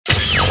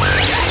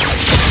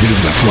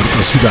la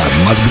cuarta ciudad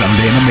más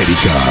grande en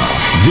América.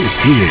 This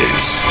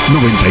is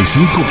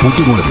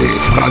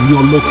 95.9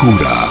 Radio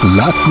Lokura,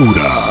 La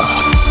Cura.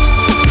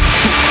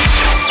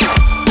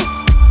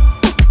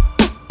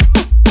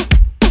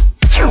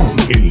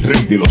 El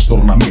rey de los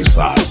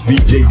tornamesas,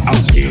 DJ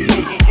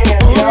Ángel.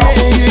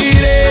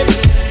 Iré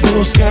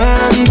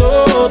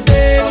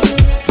buscándote,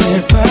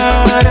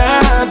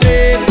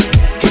 prepárate,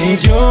 que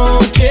yo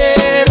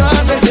quiero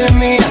hacerte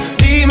mía.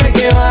 Dime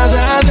qué vas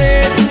a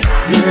hacer,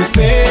 no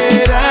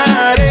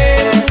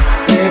esperaré.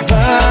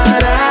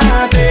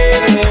 Prepárate,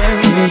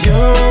 que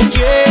yo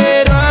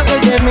quiero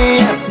hacerte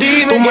mía.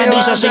 Dime tú me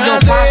dices si yo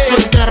paso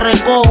y te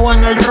recojo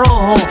en el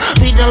rojo.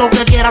 Pide lo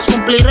que quieras,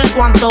 cumpliré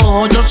tu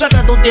antojo. Yo sé que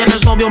tú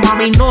tienes novio,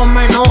 mami, no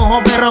me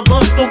enojo, pero tú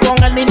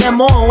con él ni me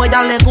mojo.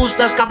 Ella le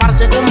gusta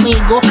escaparse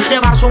conmigo,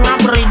 llevarse un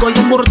abrigo y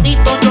un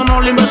burrito. Yo no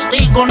le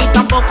investigo, ni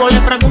tampoco le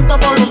pregunto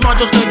por los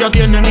machos que ella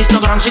tiene en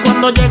Instagram. Si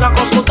cuando llega a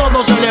Costco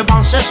todos se le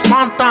van, se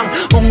espantan.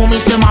 Pongo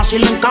mis temas y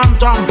le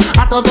encantan,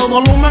 a todo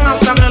volumen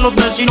hasta que los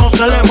vecinos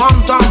se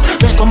levantan.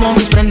 Ve como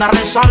mis prendas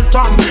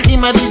resaltan y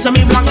me dice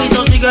mi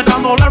blanquito sigue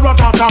dándole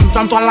rotatán.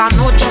 Tanto a la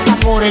noche hasta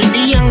por el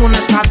día, en una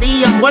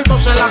estadía,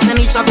 envueltos en la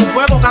ceniza de un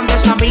fuego que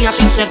antes sabía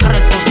sin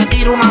secretos. Te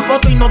tiro una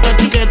foto y no te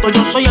etiqueto,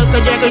 yo soy el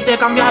que llega y te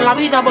cambia la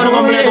vida por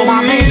completo,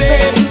 mami.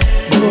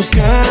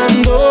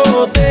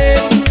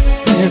 Buscándote,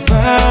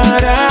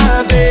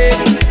 prepárate,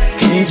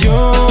 que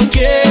yo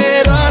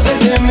quiero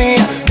hacerte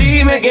mía.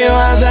 Dime qué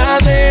vas a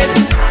hacer,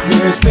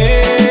 no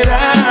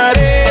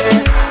esperaré.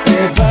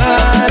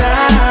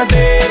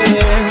 Prepárate,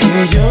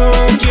 que yo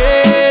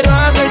quiero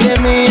hacerte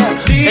mía.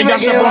 Ella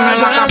se pone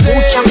la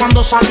capucha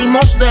cuando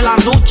salimos de la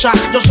ducha.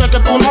 Yo sé que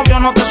tu novio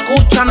no te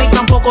escucha, ni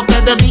tampoco te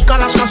dedica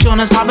las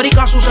canciones.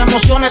 Fabrica sus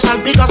emociones,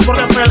 salpicas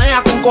porque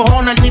pelea con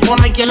cojones. El tipo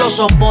no hay quien lo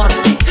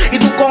soporte. Y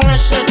tú con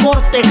ese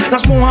corte,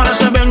 las mujeres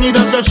se ven y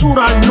desde el sur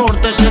al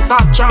norte se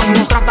tachan.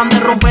 Nos tratan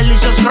de romper y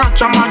se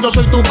escrachan. Más yo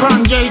soy tu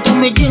Kanye y tú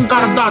mi Kim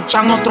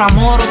Kardashian. Otro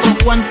amor, otro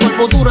cuento, el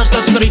futuro está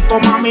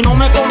escrito. Mami, no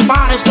me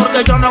compares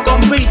porque yo no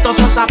compito.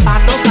 Son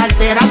zapatos,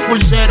 carteras,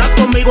 pulseras,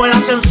 conmigo el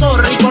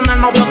ascensor y con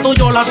el novio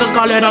tuyo las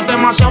escaleras.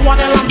 Demasiado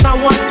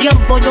adelantado al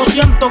tiempo, yo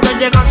siento que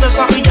llegaste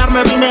a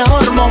pillarme mi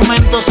mejor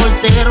momento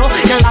soltero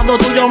y al lado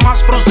tuyo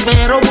más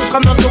prospero,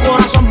 buscando en tu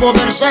corazón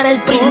poder ser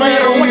el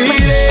primero.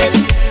 Iré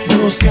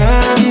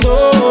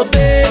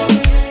buscándote,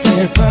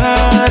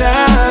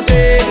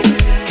 prepárate,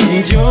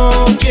 que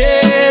yo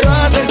quiero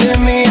hacerte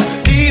mía.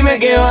 Dime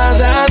qué vas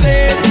a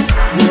hacer,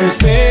 no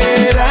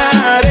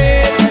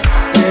esperaré.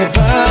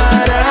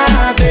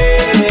 Prepárate,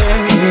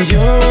 que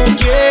yo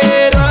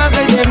quiero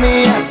hacerte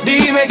mía.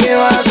 Dime qué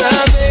vas a hacer.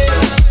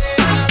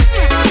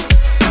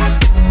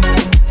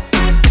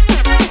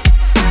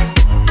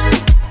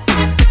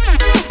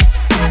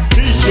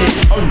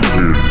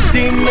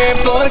 Dime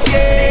por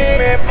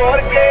qué,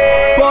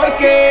 por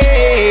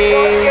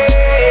qué.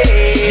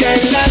 Ya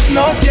en las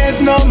noches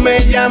no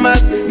me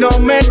llamas, no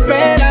me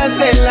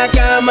esperas en la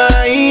cama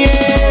y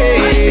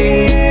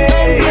no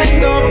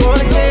entiendo por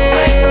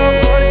qué.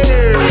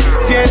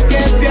 Si es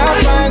que se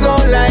apagó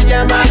la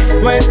llama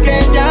o es que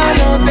ya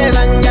no te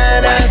dan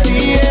ganas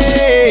y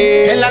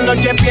en la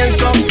noche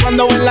pienso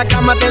cuando en la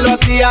cama te lo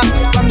hacía,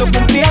 cuando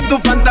cumplía tu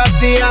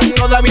fantasía.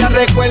 Todavía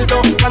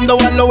recuerdo cuando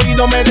al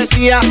oído me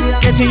decía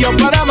que si yo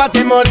paraba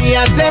te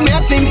moría. Se me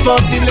hace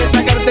imposible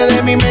sacarte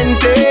de mi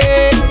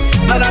mente.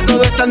 Ahora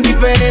todo es tan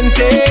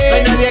diferente. No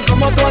hay nadie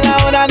como tú a la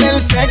hora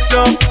del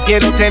sexo.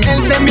 Quiero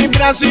tenerte en mi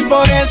brazo y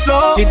por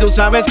eso, si tú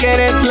sabes que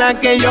eres la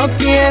que yo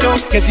quiero,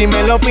 que si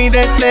me lo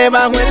pides te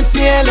bajo el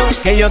cielo,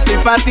 que yo estoy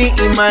pa' ti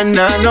y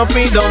maná, no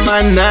pido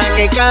maná,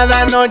 que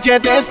cada noche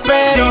te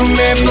espero.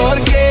 Dime por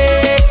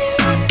qué,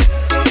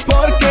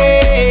 por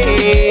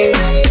qué.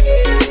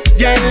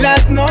 Ya en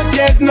las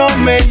noches no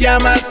me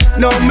llamas,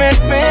 no me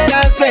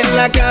esperas en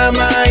la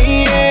cama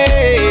y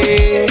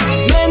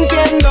no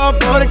entiendo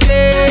por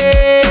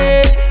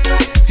qué.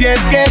 Si es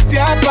que se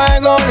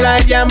apagó la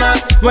llama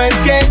o es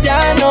que ya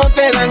no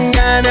te dan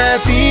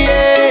ganas y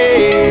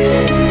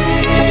 ¿qué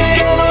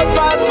nos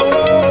pasó?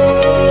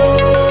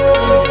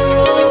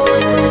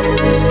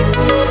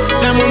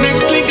 Dame una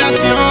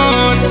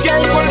explicación. Si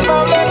el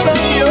culpable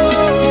soy yo,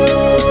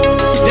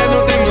 ya no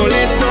te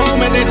molesto,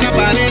 me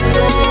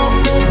desaparezco.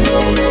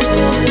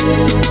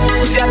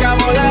 Se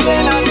acabó la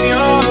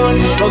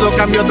relación, todo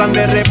cambió tan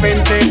de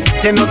repente.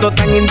 Te noto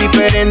tan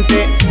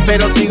indiferente,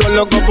 pero sigo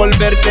loco por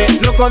verte.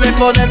 Loco de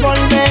poder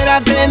volver a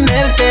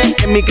tenerte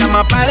en mi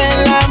cama para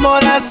el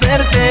amor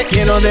hacerte.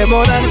 Quiero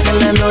devorarte en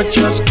la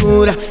noche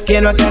oscura,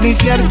 quiero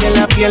acariciarte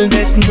la piel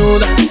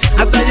desnuda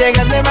hasta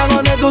llegar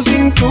debajo de tu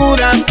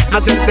cintura,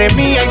 hacerte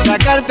mía y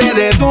sacarte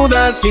de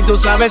dudas. Si tú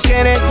sabes que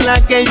eres la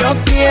que yo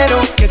quiero,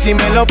 que si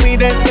me lo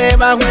pides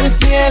debajo el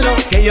cielo,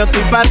 que yo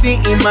estoy pa' ti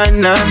y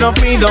maná, no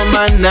pido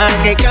maná,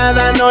 que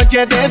cada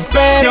noche te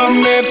espero.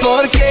 Dime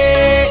por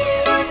qué,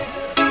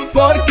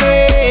 por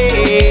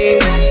qué.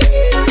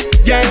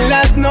 Ya en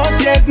las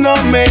noches no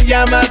me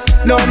llamas,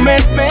 no me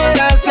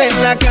esperas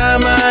en la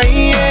cama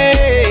y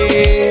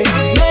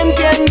no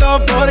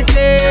entiendo por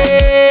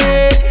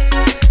qué.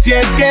 Si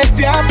es que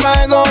se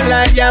apagó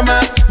la llama,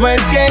 o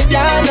es que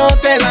ya no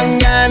te dan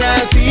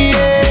ganas. Sí,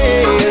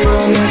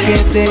 perdona que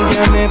te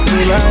llame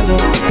privado,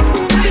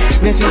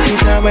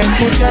 necesitaba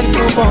escuchar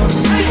tu voz.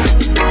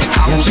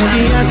 Ya hace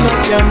días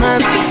nos llaman.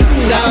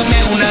 Dame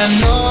una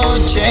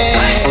noche,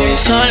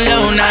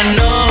 solo una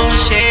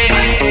noche.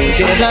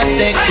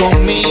 Quédate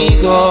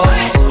conmigo,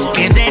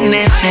 que te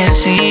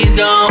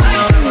necesito.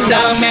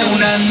 Dame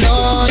una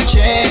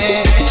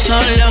noche,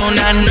 solo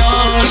una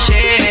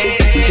noche.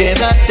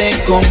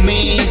 Quédate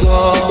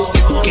conmigo,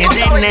 que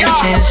te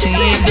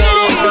necesito.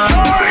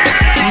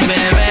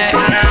 Bebé,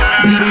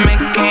 dime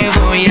qué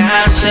voy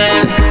a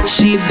hacer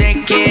si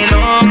te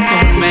quiero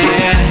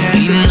comer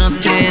y no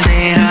te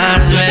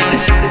dejas ver.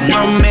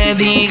 No me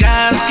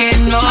digas que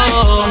no,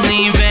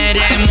 ni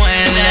veremos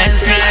el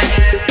estrés,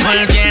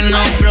 porque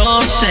no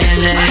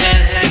procede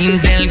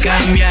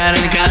intercambiar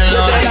el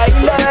calor. La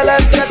isla del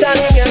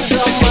entretenimiento,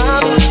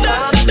 mami.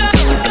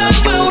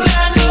 Dame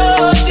una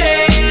noche,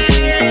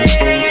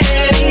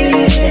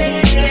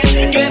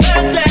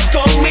 quédate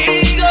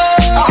conmigo,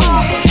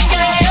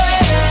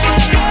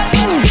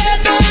 que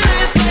te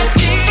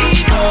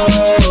necesito.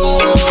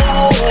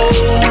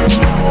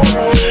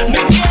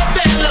 Ven que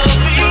te lo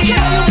pido.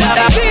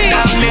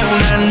 Dame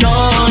una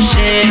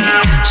noche,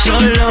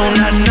 solo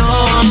una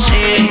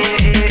noche.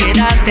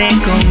 Quédate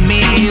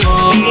conmigo,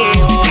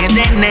 que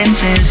te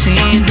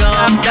necesito.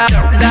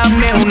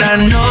 Dame una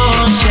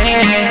noche,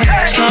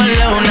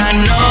 solo una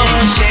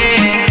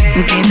noche.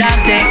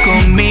 Quédate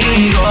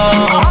conmigo,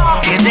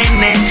 que te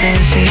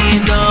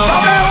necesito.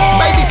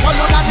 Baby,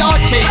 solo una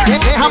noche,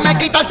 déjame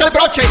quitarte el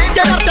broche,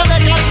 llenarte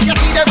de caricias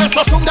y de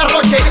besos un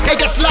derroche.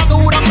 Ella es la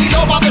dura, mi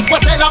loba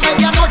después de la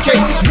medianoche.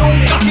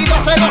 Nunca ha sido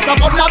celosa,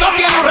 por nada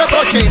tiene un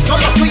reproche.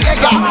 Solo tú y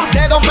ella,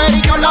 de Don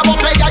Periño en la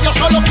botella. Yo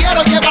solo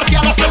quiero llevarte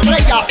a las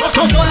estrellas.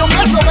 Con solo un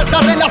beso esta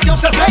relación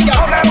se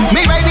sella.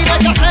 Mi baby de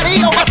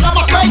caserío es la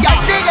más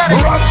bella.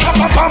 Rum,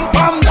 pam, pam,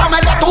 pam, dame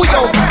lo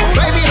tuyo.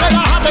 Baby,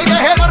 relájate y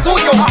deja el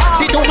orgullo.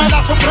 Si tú me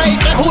das un break,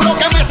 te juro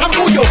que me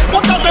zambullo.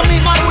 Póntate en mi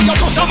marullo,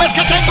 tú sabes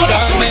que tengo lo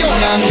suyo. Dame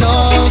una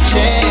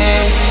noche,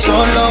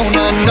 solo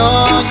una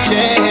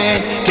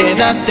noche.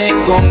 Quédate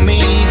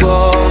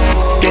conmigo,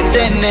 que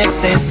te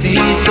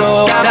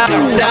necesito.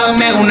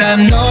 Dame una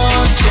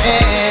noche,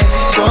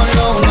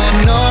 solo una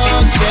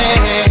noche.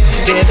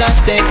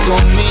 Quédate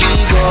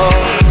conmigo,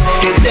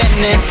 que te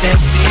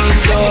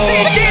necesito.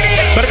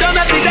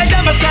 Perdona si te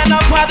llamas que no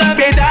puedo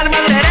evitarme.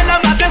 Eres la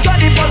más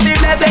sensual,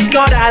 imposible de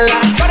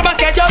ignorarla. Por más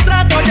que yo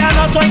trato, ya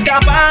no soy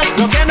capaz.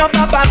 Lo que no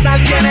va a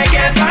pasar, tiene que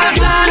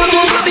pasar. Tú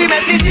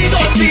dime si sigo,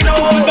 si no.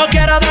 Yo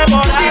quiero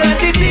devorar. Tú dime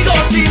si sigo,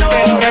 si no.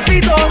 Te lo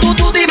repito,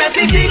 tú dime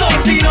si sigo,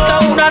 si no.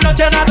 Una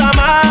noche nada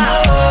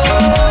más,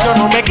 yo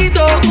no me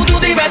quito. Tú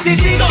dime si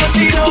sigo,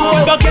 si no. Tu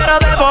cuerpo quiero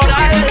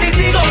devorar. Dime si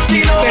sigo,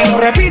 si no. Te lo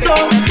repito,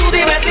 tú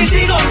dime si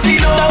sigo, si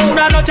no.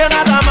 Una noche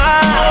nada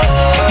más,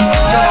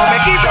 yo no me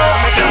quito.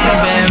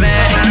 Bebé,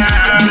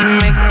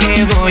 dime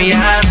qué voy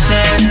a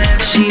hacer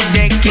si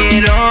te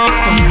quiero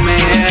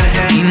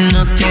comer y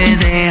no te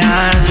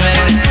dejas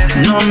ver.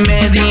 No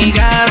me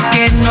digas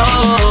que no,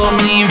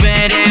 ni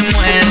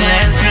veremos el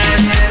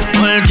estrés,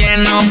 porque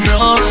no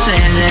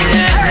procede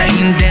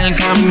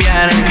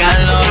intercambiar el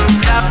calor.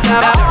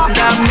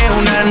 Dame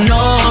una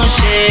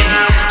noche,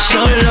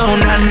 solo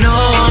una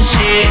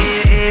noche.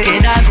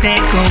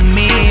 Quédate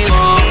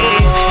conmigo,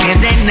 que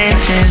te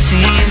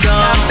necesito.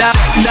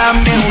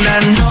 Dame una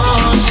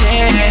noche,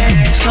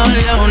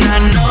 solo una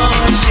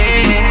noche.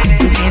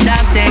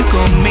 Quédate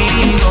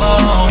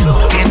conmigo,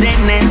 que te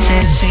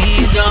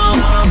necesito.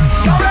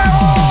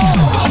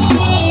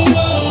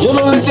 Yo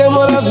no le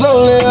temo a la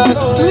soledad,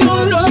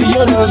 si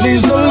yo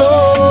nací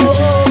solo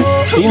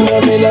y me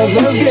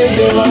amenazas que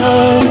te vas.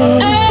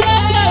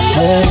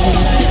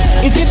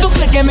 Y si tú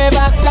crees que me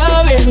vas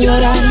a ver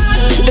llorar,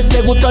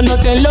 ese gusto no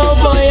te lo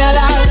voy a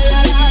dar.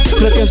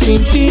 Creo que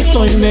sin ti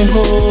soy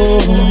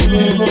mejor.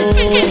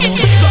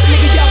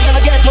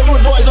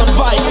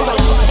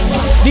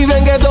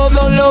 Dicen que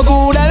todo lo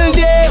cura el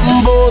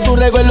tiempo, tu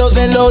recuerdo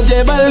se lo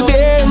lleva el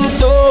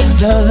viento.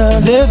 Nada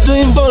de esto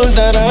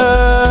importará.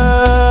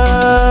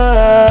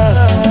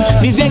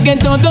 Dicen que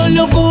todo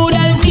lo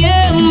cura el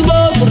tiempo,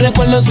 tu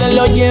recuerdo se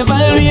lo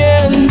lleva el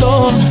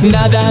viento.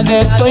 Nada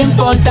de esto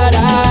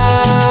importará.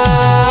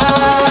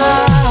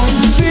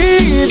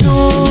 Si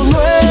tú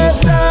no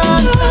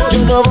estás, yo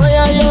no voy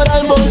a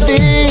llorar por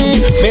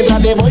ti.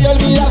 Mientras te voy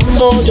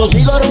olvidando, yo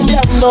sigo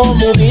rumbeando,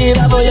 mi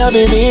vida voy a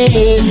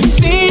vivir.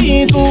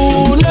 Si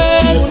tú no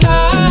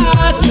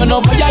estás, yo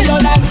no voy a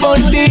llorar por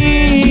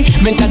ti.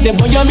 Mientras te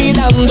voy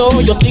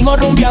olvidando, yo sigo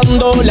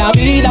rumbeando, la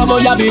vida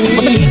voy a vivir.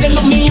 Voy a seguir en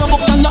lo mío,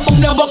 buscando un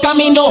nuevo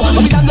camino.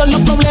 Olvidando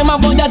los problemas,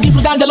 voy a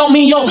disfrutar de lo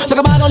mío. Se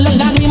acabaron las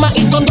lágrimas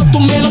y todos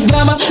tus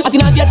melodramas. A ti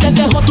nadie te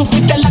dejó, tú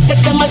fuiste la que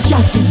te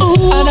marchaste.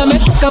 Ahora me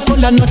toca por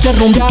la noche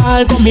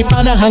rumbear, con mi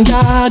pana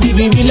janguear y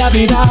vivir la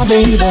vida,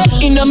 baby.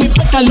 Y no me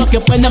importa lo que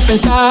puedan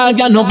pensar,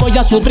 ya no voy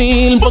a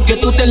sufrir porque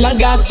tú te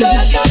largaste.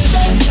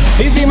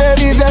 Y si me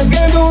dices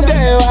que tú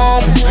te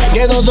vas,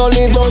 quedo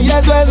solito y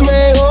eso es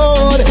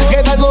mejor.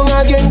 Quedar con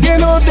alguien que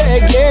no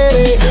te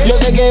quiere. Yo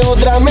sé que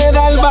otra me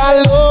da el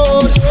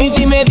valor. Y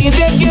si me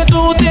dices que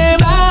tú te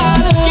vas,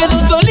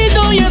 quedo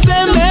solito y es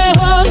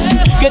mejor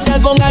que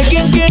estar con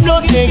alguien que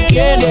no te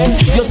quiere.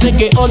 Yo sé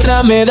que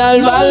otra me da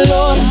el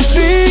valor.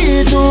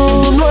 Si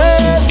tú no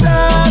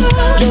estás,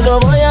 yo no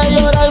voy a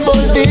llorar por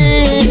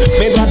ti.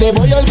 Mientras te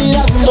voy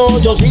olvidando,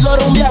 yo sigo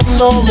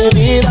rumbeando, mi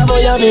vida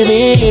voy a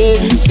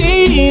vivir.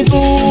 Si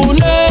tú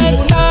no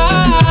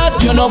estás,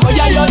 yo no voy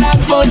a llorar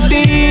por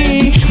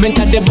ti.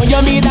 Mientras te voy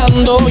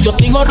olvidando, yo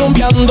sigo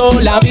rumbeando,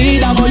 la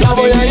vida voy a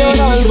vivir. Voy a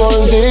llorar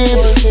por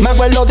ti. Me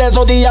acuerdo de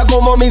esos días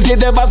como me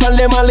hiciste pasar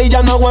de mal y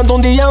ya no aguanto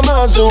un día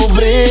más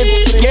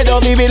sufrir. Quiero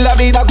vivir la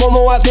vida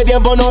como hace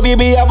tiempo no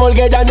vivía,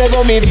 porque ya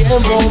llegó mi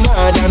tiempo,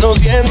 ya no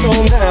siento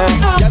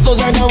nada. Ya esto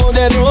se acabó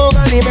de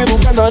rogar y me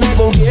buscando ahora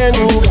con quien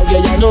jugar,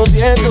 que ya no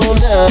siento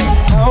nada.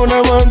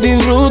 Ahora voy a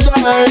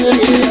disfrutar.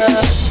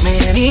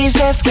 Me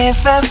dices que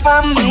estás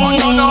pa' mí,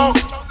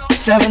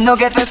 sabiendo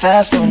que tú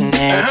estás con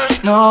él.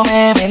 No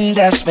me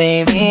vendas,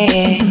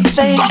 baby,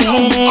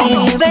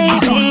 baby,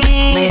 baby.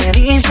 Me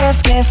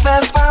dices que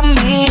estás pa'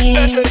 mí,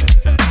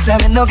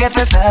 sabiendo que tú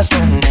estás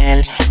con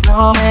él.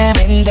 No me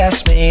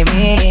vendas,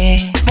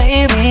 baby,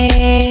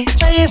 baby,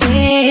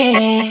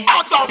 baby.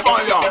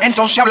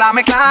 Entonces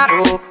háblame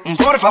claro,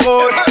 por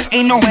favor,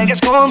 y no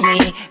juegues con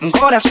mi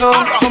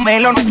corazón.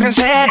 Tómelo nuestro en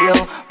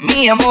serio,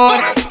 mi amor,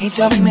 y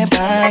tú a mí me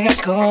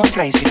pagas con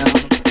traición.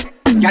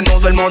 Ya no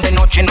duermo de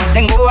noche, no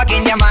tengo a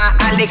quien llamar.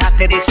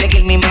 Dejaste de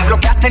seguirme y me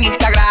bloqueaste en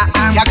Instagram.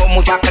 Te hago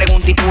muchas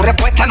preguntas y tu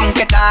respuesta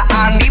nunca está.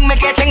 Dime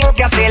qué tengo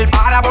que hacer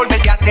para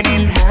volverte a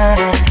tener.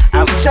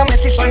 Avísame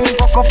si soy un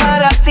poco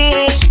para ti.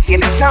 Si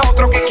tienes a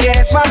otro que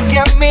quieres más que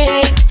a mí,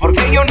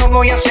 porque yo no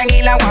voy a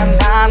seguir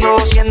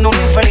aguantando siendo un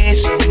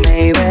infeliz,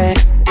 baby.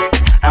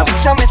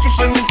 Avísame si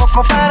soy un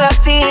poco para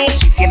ti.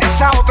 Si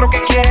tienes a otro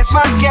que quieres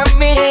más que a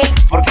mí,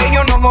 porque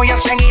yo no voy a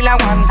seguir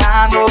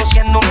aguantando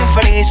siendo un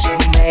infeliz,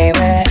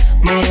 baby.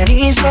 Me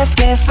dices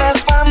que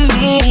estás pa'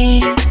 mí,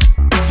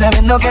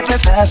 sabiendo que tú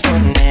estás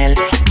con él.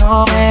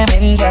 No me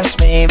vendas,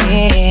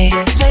 baby,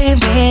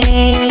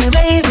 baby,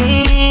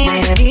 baby.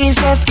 Me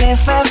dices que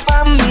estás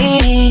pa'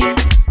 mí,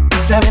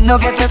 sabiendo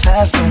que tú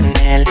estás con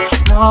él.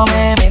 No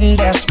me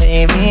vendas,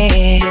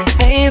 baby,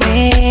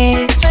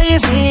 baby,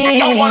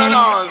 baby.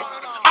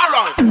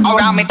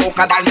 Ahora me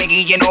toca darme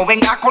guille, no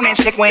vengas con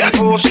ese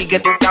cuento. Sigue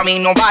tu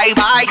camino, bye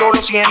bye, yo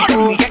lo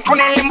siento. Sigues con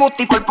el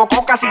embuste y por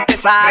poco casi te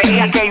sale.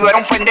 Decías que yo era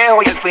un pendejo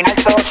y al final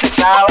todo se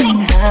sabe.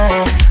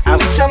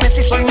 Avísame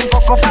si soy un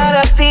poco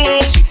para ti.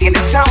 Si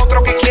tienes a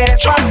otro que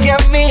quieres más que a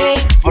mí,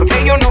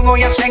 porque yo no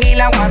voy a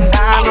seguir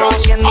aguantando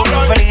siendo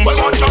infeliz,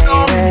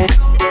 baby.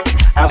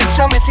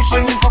 Avísame si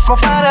soy un poco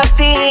para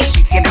ti.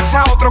 Si tienes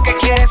a otro que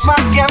quieres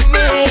más que a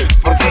mí,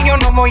 porque yo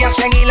no voy a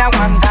seguir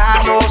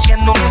aguantando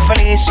siendo un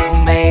infeliz,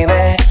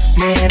 baby.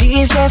 Me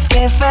dices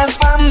que estás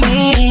pa'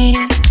 mí,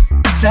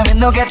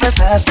 sabiendo que tú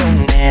estás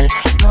con él.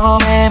 No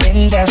me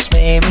vendas,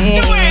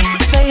 baby,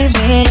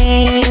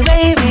 baby,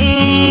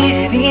 baby.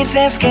 Me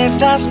dices que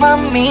estás pa'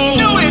 mí,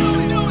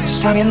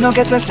 sabiendo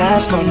que tú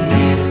estás con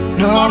él.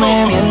 No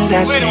me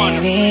mientas,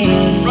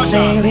 baby,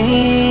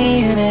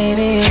 baby,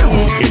 baby.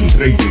 El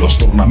rey de los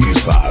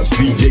tornamesas,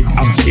 DJ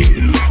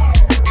Ángel.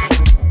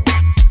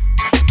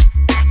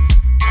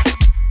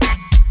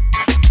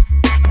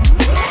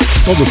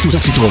 Todos tus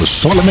éxitos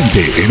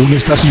solamente en una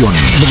estación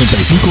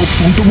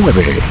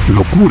 95.9.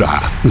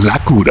 Lokura, la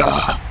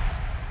cura.